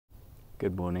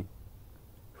Good morning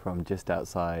from just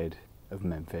outside of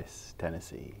Memphis,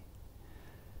 Tennessee.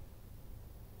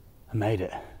 I made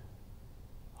it.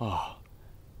 Oh,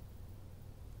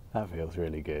 that feels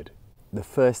really good. The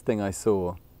first thing I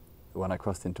saw when I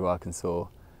crossed into Arkansas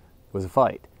was a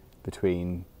fight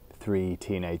between 3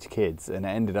 teenage kids, and it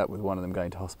ended up with one of them going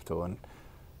to hospital, and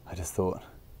I just thought,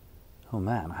 oh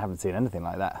man, I haven't seen anything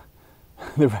like that.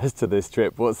 The rest of this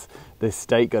trip, what's this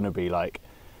state going to be like?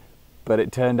 But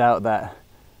it turned out that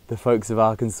the folks of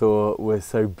Arkansas were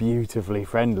so beautifully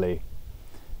friendly.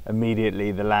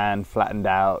 Immediately the land flattened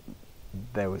out.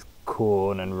 There was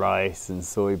corn and rice and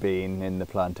soybean in the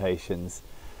plantations,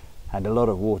 and a lot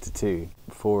of water too.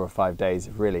 4 or 5 days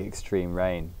of really extreme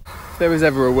rain. If there was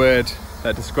ever a word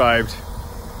that described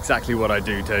exactly what I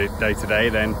do day to day,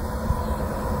 then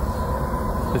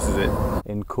this is it.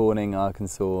 In Corning,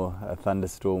 Arkansas, a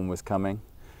thunderstorm was coming,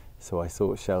 so I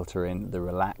sought shelter in the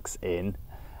Relax Inn,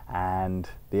 and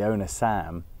the owner,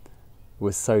 Sam,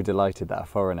 was so delighted that a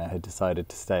foreigner had decided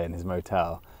to stay in his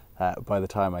motel that by the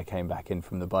time I came back in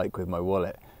from the bike with my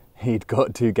wallet, he'd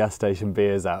got 2 gas station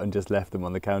beers out and just left them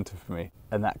on the counter for me.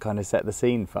 And that kind of set the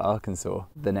scene for Arkansas.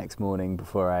 The next morning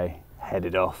before I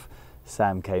headed off,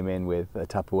 Sam came in with a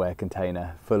Tupperware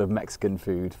container full of Mexican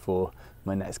food for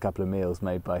my next couple of meals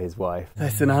made by his wife.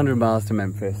 Less than 100 miles to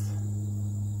Memphis,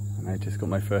 and I just got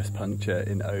my first puncture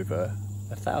in over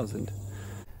 1,000.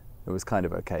 It was kind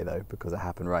of okay though, because it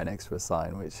happened right next to a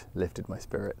sign which lifted my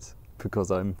spirits, because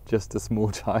I'm just a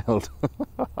small child.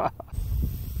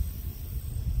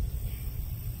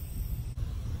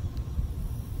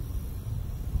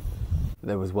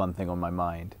 There was one thing on my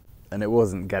mind, and it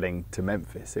wasn't getting to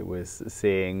Memphis, it was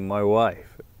seeing my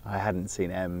wife. I hadn't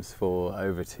seen Ems for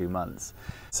over 2 months.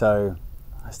 So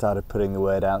I started putting the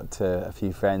word out to a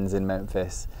few friends in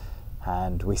Memphis,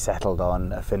 and we settled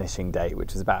on a finishing date,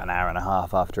 which was about an hour and a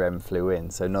half after Em flew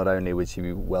in. So not only would she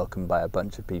be welcomed by a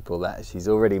bunch of people that she's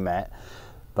already met,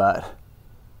 but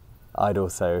I'd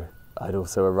also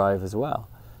arrive as well.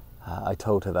 I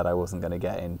told her that I wasn't going to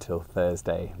get in till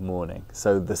Thursday morning,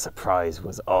 so the surprise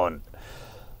was on.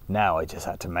 Now I just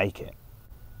had to make it.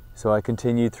 So I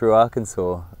continued through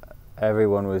Arkansas.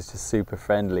 Everyone was just super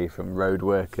friendly, from road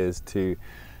workers to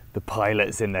the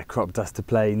pilots in their crop duster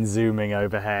planes zooming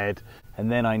overhead.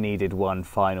 And then I needed one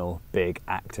final big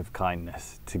act of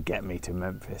kindness to get me to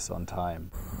Memphis on time.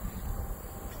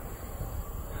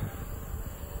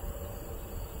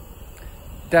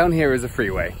 Down here is a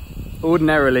freeway.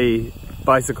 Ordinarily,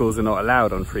 bicycles are not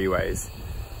allowed on freeways,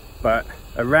 but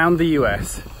around the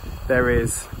US, there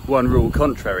is one rule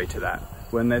contrary to that,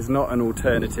 when there's not an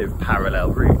alternative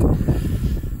parallel route.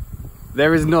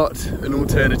 There is not an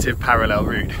alternative parallel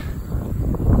route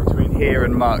between here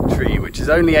and Mark Tree, which is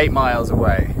only 8 miles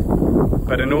away.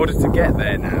 But in order to get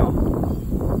there now,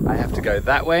 I have to go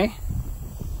that way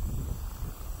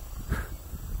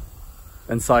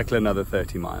and cycle another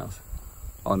 30 miles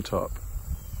on top.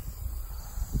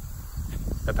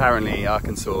 Apparently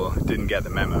Arkansas didn't get the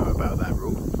memo about that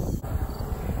rule.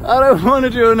 I don't want to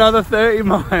do another 30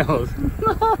 miles.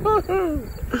 No.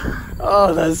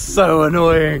 Oh, that's so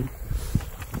annoying.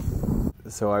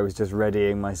 So I was just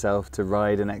readying myself to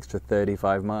ride an extra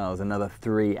 35 miles, another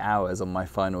 3 hours on my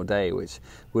final day, which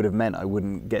would have meant I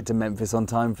wouldn't get to Memphis on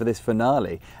time for this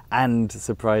finale and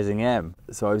surprising Em.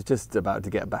 So I was just about to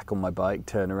get back on my bike,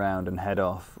 turn around and head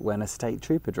off, when a state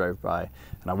trooper drove by,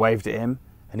 and I waved at him,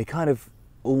 and he kind of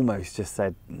almost just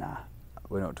said, nah,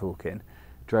 we're not talking.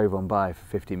 Drove on by for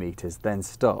 50 meters, then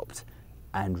stopped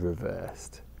and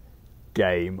reversed.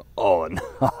 Game on.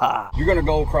 You're going to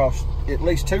go across at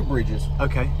least 2 bridges.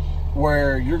 Okay.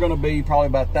 Where you're going to be probably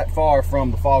about that far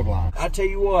from the fog line. I tell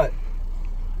you what,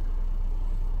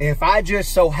 if I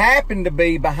just so happen to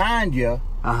be behind you,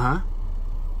 how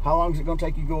long is it going to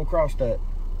take you to go across that?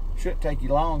 Shouldn't take you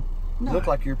long. No. You look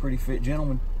like you're a pretty fit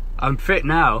gentleman. I'm fit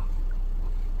now.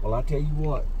 Well, I tell you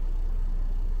what,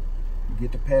 you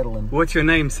get to pedaling. What's your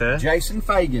name, sir? Jason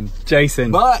Fagan. Jason.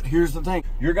 But here's the thing,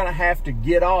 you're going to have to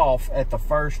get off at the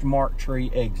first Mark Tree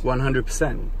exit.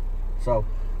 100%. So,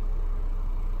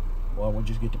 well, we'll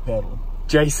just get to pedaling.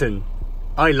 Jason,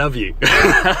 I love you.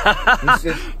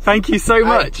 Thank you so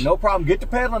much. Hey, no problem. Get to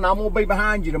pedaling. I'm going to be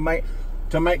behind you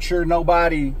to make sure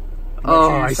nobody.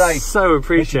 I so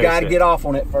appreciate it. You got to get off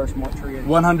on that first Mark Tree exit.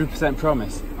 100%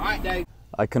 promise. All right, Dave.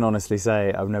 I can honestly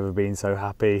say I've never been so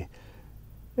happy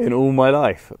in all my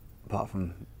life, apart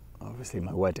from obviously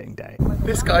my wedding day.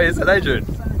 This guy is a legend.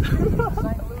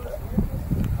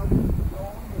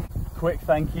 Quick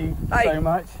thank you so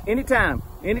much. Anytime.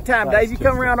 Anytime, Dave, you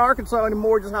come around Arkansas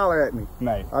anymore, just holler at me.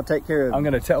 Mate, I'll take care of it. I'm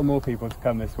going to tell more people to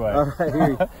come this way. All right, here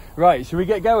you go. Right, should we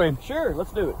get going? Sure,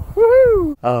 let's do it.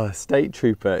 Woohoo! Oh, State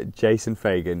Trooper Jason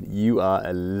Fagan, you are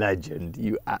a legend.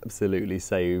 You absolutely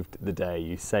saved the day.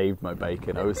 You saved my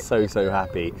bacon. I was so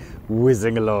happy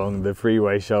whizzing along the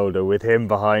freeway shoulder with him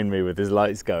behind me with his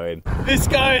lights going. This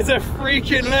guy is a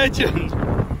freaking legend.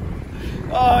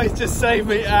 Oh, he's just saved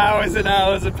me hours and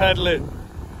hours of pedaling.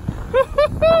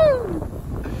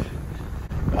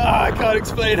 Oh, I can't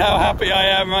explain how happy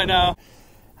I am right now.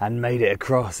 And made it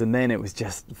across, and then it was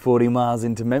just 40 miles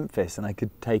into Memphis and I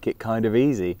could take it kind of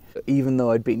easy. Even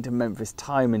though I'd been to Memphis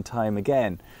time and time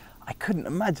again, I couldn't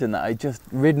imagine that I'd just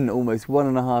ridden almost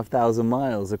 1,500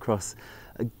 miles across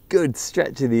a good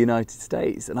stretch of the United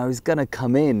States, and I was gonna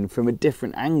come in from a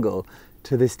different angle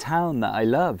to this town that I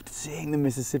loved, seeing the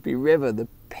Mississippi River, the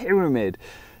pyramid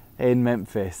in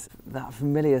Memphis, that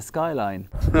familiar skyline.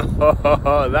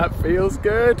 That feels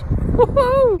good.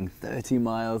 30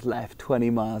 miles left, 20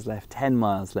 miles left, 10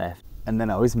 miles left. And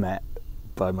then I was met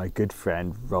by my good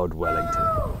friend, Rod Wellington.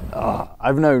 Oh,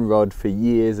 I've known Rod for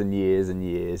years and years and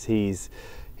years. He's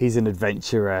an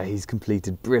adventurer. He's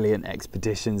completed brilliant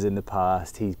expeditions in the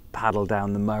past. He's paddled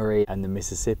down the Murray and the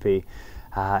Mississippi.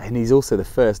 And he's also the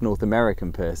first North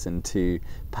American person to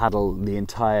paddle the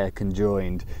entire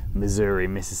conjoined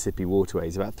Missouri-Mississippi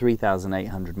waterways, about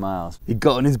 3,800 miles. He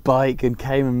got on his bike and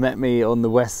came and met me on the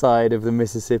west side of the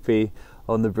Mississippi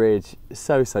on the bridge.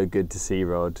 So good to see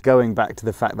Rod. Going back to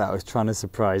the fact that I was trying to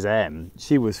surprise Em,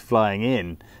 she was flying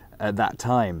in at that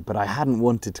time, but I hadn't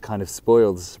wanted to kind of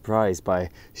spoil the surprise by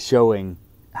showing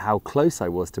how close I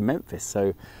was to Memphis.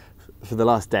 So for the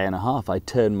last day and a half, I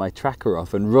turned my tracker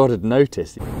off, and Rod had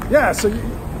noticed. Yeah, so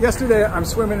yesterday I'm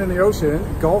swimming in the ocean,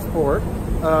 Gulfport,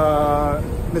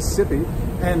 Mississippi,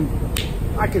 and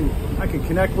I can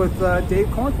connect with Dave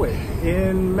Cornthwaite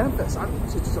in Memphis.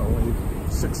 It's only a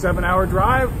 6-7 hour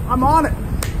drive. I'm on it,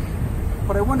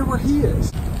 but I wonder where he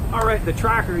is. All right, the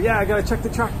tracker. Yeah, I gotta check the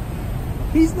tracker.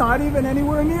 He's not even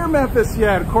anywhere near Memphis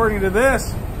yet, according to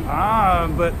this.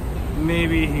 But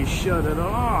maybe he shut it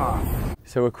off.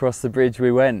 So across the bridge we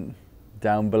went,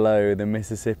 down below the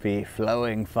Mississippi,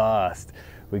 flowing fast.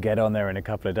 We get on there in a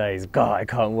couple of days. God, I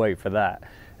can't wait for that.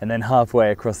 And then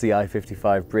halfway across the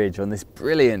I-55 bridge on this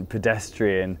brilliant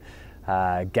pedestrian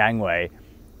gangway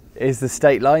is the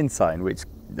state line sign, which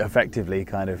effectively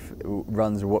kind of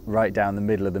runs right down the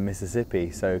middle of the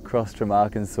Mississippi. So crossed from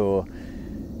Arkansas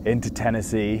into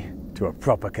Tennessee to a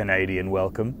proper Canadian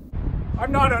welcome.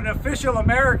 I'm not an official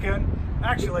American.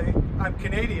 Actually, I'm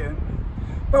Canadian.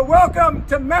 But welcome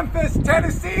to Memphis,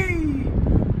 Tennessee!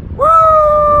 Woo!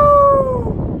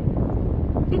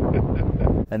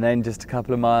 And then just a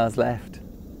couple of miles left,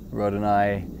 Rod and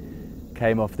I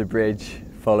came off the bridge,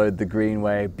 followed the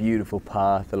greenway, beautiful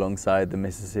path alongside the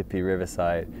Mississippi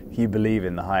riverside. If you believe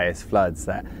in the highest floods,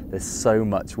 that there's so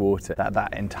much water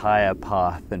that entire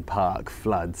path and park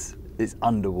floods. It's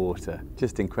underwater,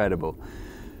 just incredible.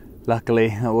 Luckily,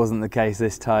 that wasn't the case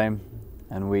this time.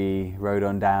 And we rode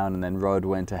on down, and then Rod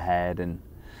went ahead, and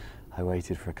I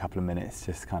waited for a couple of minutes,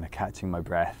 just kind of catching my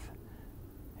breath,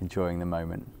 enjoying the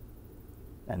moment.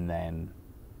 And then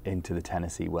into the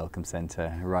Tennessee Welcome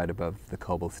Center, right above the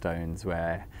cobblestones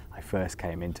where I first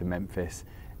came into Memphis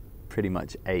pretty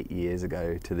much 8 years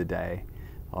ago to the day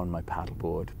on my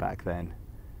paddleboard back then.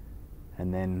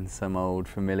 And then some old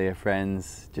familiar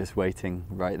friends just waiting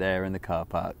right there in the car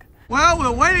park. Well,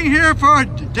 we're waiting here for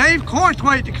Dave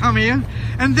Cornthwaite to come in,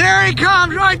 and there he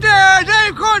comes right there,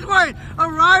 Dave Cornthwaite,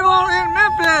 arrival in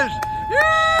Memphis. Yay!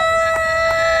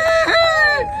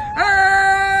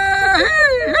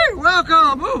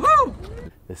 Welcome, woohoo!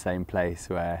 The same place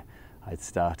where I'd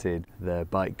started the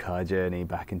bike car journey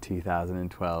back in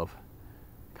 2012,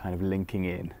 kind of linking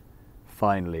in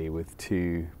finally with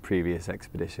 2 previous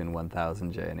Expedition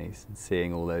 1000 journeys and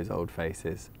seeing all those old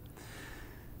faces.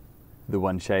 The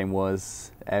one shame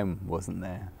was Em wasn't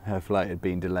there. Her flight had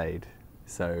been delayed,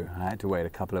 so I had to wait a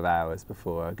couple of hours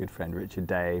before our good friend Richard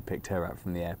Day picked her up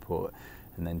from the airport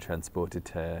and then transported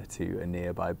her to a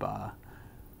nearby bar,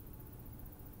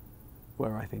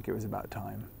 where I think it was about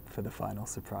time for the final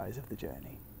surprise of the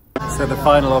journey. So the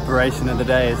final operation of the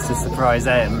day is to surprise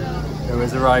Em, who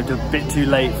has arrived a bit too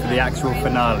late for the actual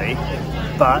finale,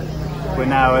 but we're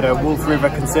now at a Wolf River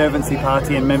Conservancy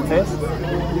party in Memphis.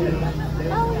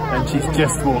 And she's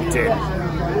just walked in. We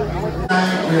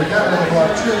are done with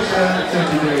our trivia. Thank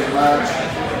you very much.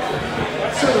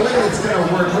 So the way it's going to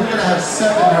work, we're going to have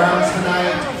 7 rounds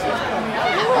tonight.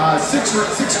 6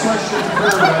 questions per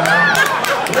round.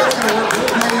 The way it's going to work, we'll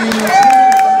play you 2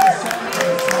 minutes on the second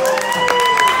of the song.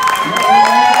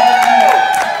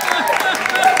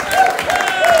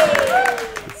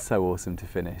 awesome to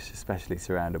finish, especially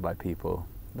surrounded by people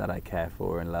that I care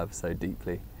for and love so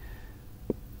deeply.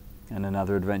 And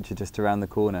another adventure just around the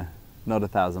corner. Not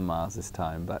 1,000 miles this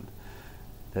time, but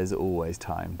there's always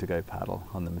time to go paddle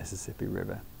on the Mississippi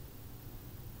River.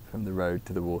 From the road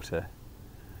to the water.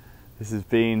 This has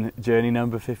been journey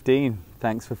number 15.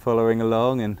 Thanks for following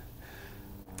along, and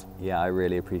yeah, I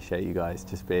really appreciate you guys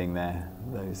just being there.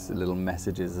 Those little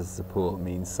messages of support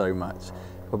mean so much,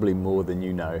 probably more than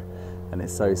you know. And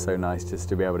it's so, so nice just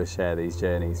to be able to share these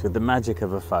journeys with the magic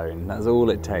of a phone. That's all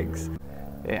it takes.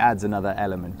 It adds another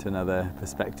element, another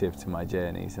perspective to my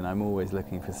journeys, and I'm always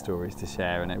looking for stories to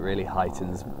share, and it really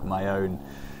heightens my own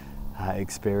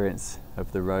experience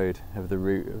of the road, of the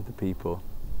route, of the people.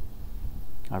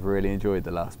 I've really enjoyed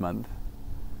the last month,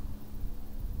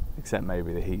 except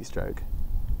maybe the heat stroke,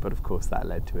 but of course that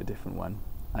led to a different one.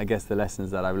 I guess the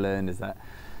lessons that I've learned is that,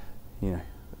 you know,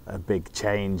 a big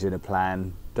change in a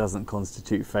plan doesn't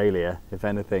constitute failure. If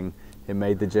anything, it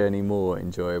made the journey more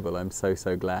enjoyable. I'm so,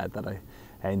 so glad that I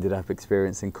ended up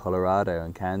experiencing Colorado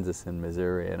and Kansas and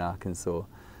Missouri and Arkansas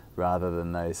rather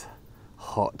than those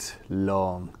hot,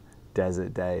 long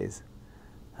desert days.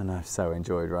 And I've so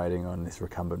enjoyed riding on this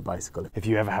recumbent bicycle. If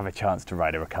you ever have a chance to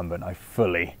ride a recumbent, I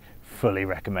fully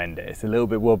recommend it. It's a little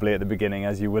bit wobbly at the beginning,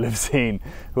 as you will have seen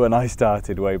when I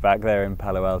started way back there in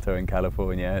Palo Alto in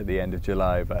California at the end of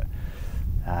July, but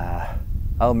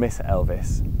I'll miss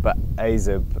Elvis. But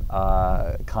Azub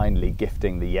are kindly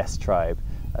gifting the Yes Tribe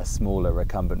a smaller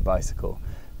recumbent bicycle.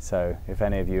 So if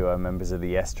any of you are members of the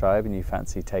Yes Tribe and you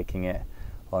fancy taking it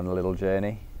on a little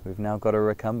journey, we've now got a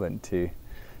recumbent to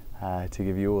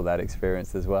give you all that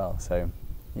experience as well. So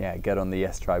yeah, get on the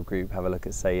Yes Tribe group, have a look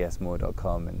at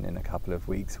sayyesmore.com, and in a couple of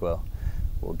weeks we'll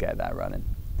get that running.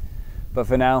 But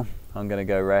for now, I'm going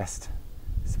to go rest,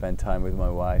 spend time with my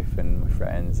wife and my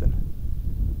friends, and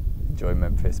enjoy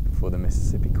Memphis before the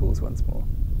Mississippi calls once more.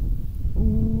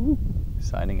 Ooh.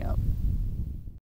 Signing out.